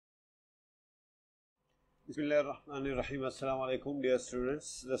Bismillahirrahmanirrahim. Assalamu alaikum, dear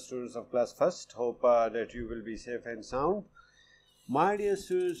students, the students of class first. Hope that you will be safe and sound. My dear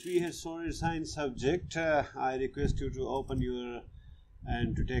students, we have started science subject. I request you to open your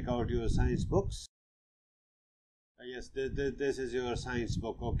and to take out your science books. Yes, this is your science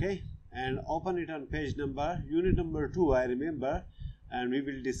book, okay? And open it on page number, unit number 2, I remember. And we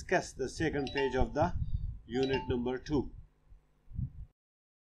will discuss the second page of the unit number 2.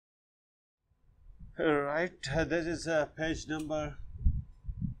 Right, this is page number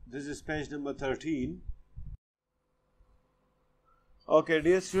 13. Okay,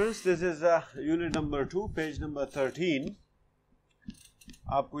 dear students, this is unit number 2, page number 13.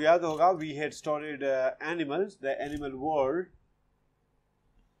 आपको याद होगा, we had studied animals, the animal world.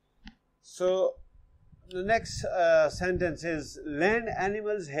 So the next sentence is, land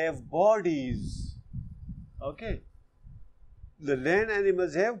animals have bodies. Okay, the land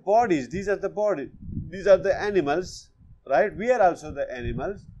animals have bodies. These are the bodies. These are the animals, right? We are also the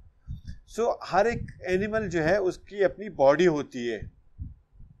animals. So हर एक animal जो है उसकी अपनी body होती है.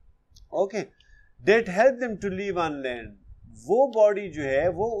 Okay, that help them to live on land. वो body जो है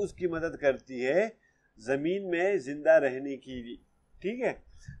वो उसकी मदद करती है जमीन में जिंदा रहने की. ठीक है.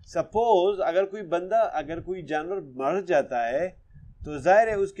 Suppose अगर कोई जानवर मर जाता है तो जाहिर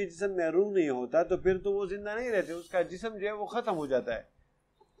है उसके जिस्म में रूह नहीं होता, तो फिर तो वो जिंदा नहीं रहते, उसका जिस्म जो है वो खत्म हो जाता है.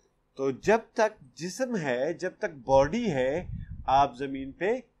 तो जब तक जिस्म है, जब तक बॉडी है, आप जमीन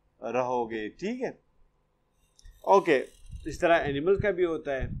पे रहोगे. ठीक है. ओके, इस तरह एनिमल का भी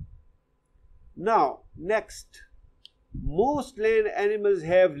होता है. Now next, most land animals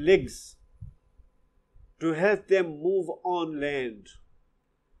have legs to help them move on land.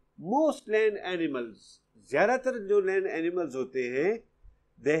 Most land animals, ज्यादातर जो लैंड एनिमल्स होते हैं,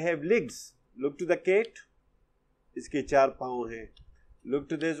 they have legs. Look to the cat, इसके 4 पांव हैं. Look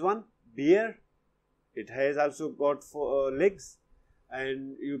to this one, bear. It has also got 4 legs,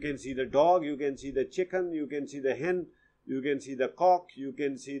 and you can see the dog, you can see the chicken, you can see the hen, you can see the cock, you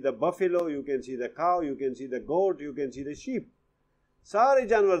can see the buffalo, you can see the cow, you can see the goat, you can see the sheep. सारे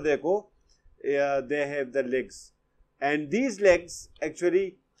जानवर देखो, they have the legs, and these legs actually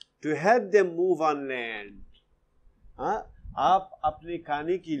to help them move on land. हाँ, आप अपने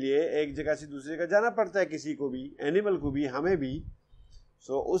खाने के लिए एक जगह से दूसरी जगह जाना पड़ता है, किसी को भी, एनिमल को भी, हमें भी.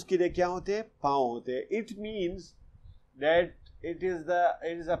 So उसके लिए क्या होते हैं? पाँव होते हैं. It means that it is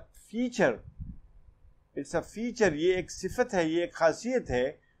a feature. It's a feature. ये एक सिफत है, ये एक खासियत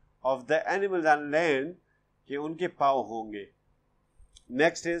है of the animals on land कि उनके पाँव होंगे.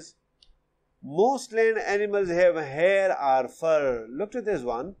 Next is, most land animals have hair or fur. Look to this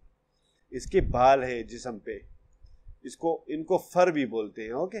one. इसके बाल हैं जिस्म पे. इनको फर भी बोलते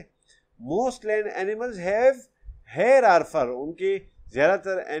हैं. Okay. Most land animals have hair or fur. उनके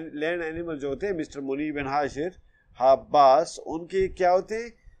ज़्यादातर लैंड एनिमल जो होते हैं, मिस्टर मुनीब एंड हाशिर हब्बास, उनके क्या होते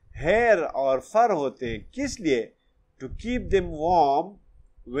हैं? हेयर और फर होते हैं. किस लिए? To keep them warm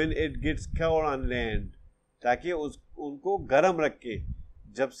when it gets cold on land, ताकि उनको गर्म रखे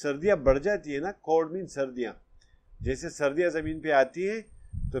जब सर्दियाँ बढ़ जाती है ना. कोल्ड मीन सर्दियाँ, जैसे सर्दियाँ ज़मीन पे आती हैं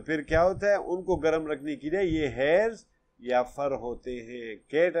तो फिर क्या होता है? उनको गर्म रखने के लिए ये हेयर्स या फर होते हैं.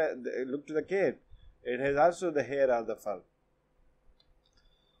 Cat, look to the cat, it has also the hair और the for.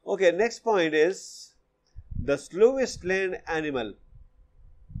 Okay, next point is the slowest land animal.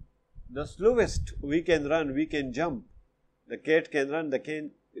 The slowest, we can run, we can jump. The cat can run, the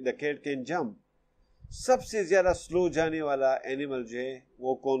cat can jump. सबसे ज़्यादा slow जाने वाला animal जो है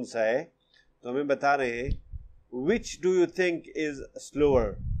वो कौन सा है? तो हमें बता रहे हैं. Which do you think is slower?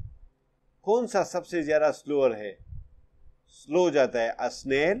 कौन सा सबसे ज़्यादा स्लोअर है? स्लो जाता है. A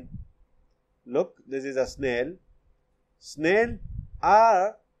snail. Look, this is a snail. Snail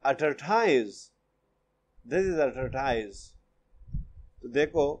or a tortoise. This is a tortoise. तो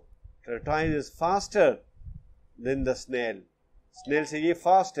देखो, tortoise is faster than the snail. Snail से ये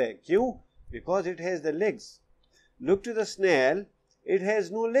fast है. क्यों? Because it has the legs. Look to the snail. It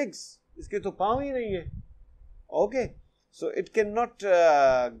has no legs. इसके तो पाँव ही नहीं है. Okay. So it cannot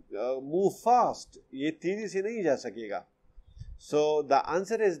move fast. ये तेजी से नहीं जा सकेगा. So the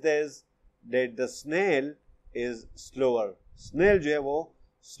answer is this, that the snail is slower. Snail जो है वो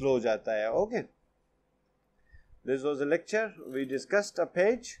slow जाता है. Okay. This was a lecture. We discussed a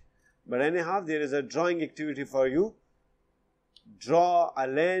page, but anyhow there is a drawing activity for you. Draw a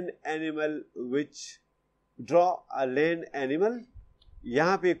land animal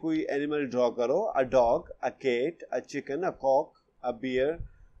यहाँ पे कोई animal draw करो. A dog, a cat, a chicken, a cock, a bear,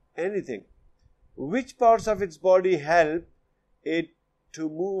 anything. Which parts of its body help it to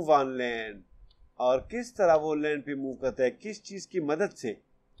move on land? और किस तरह वो land पे move करता है, किस चीज की मदद से?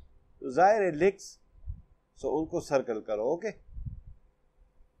 तो जाहिर है लेग्स, सो उनको सर्कल करो. Okay,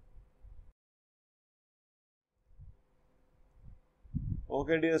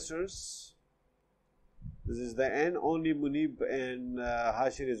 okay dear students, this is the end. Only Munib and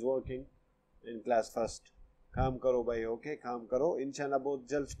Hashir is working in class first. काम करो भाई. ओके, काम करो. इंशाल्लाह बहुत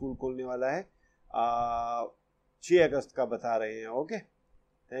जल्द स्कूल खोलने वाला है. 6 अगस्त का बता रहे हैं. ओके,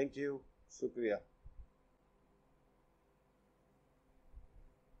 थैंक यू, शुक्रिया.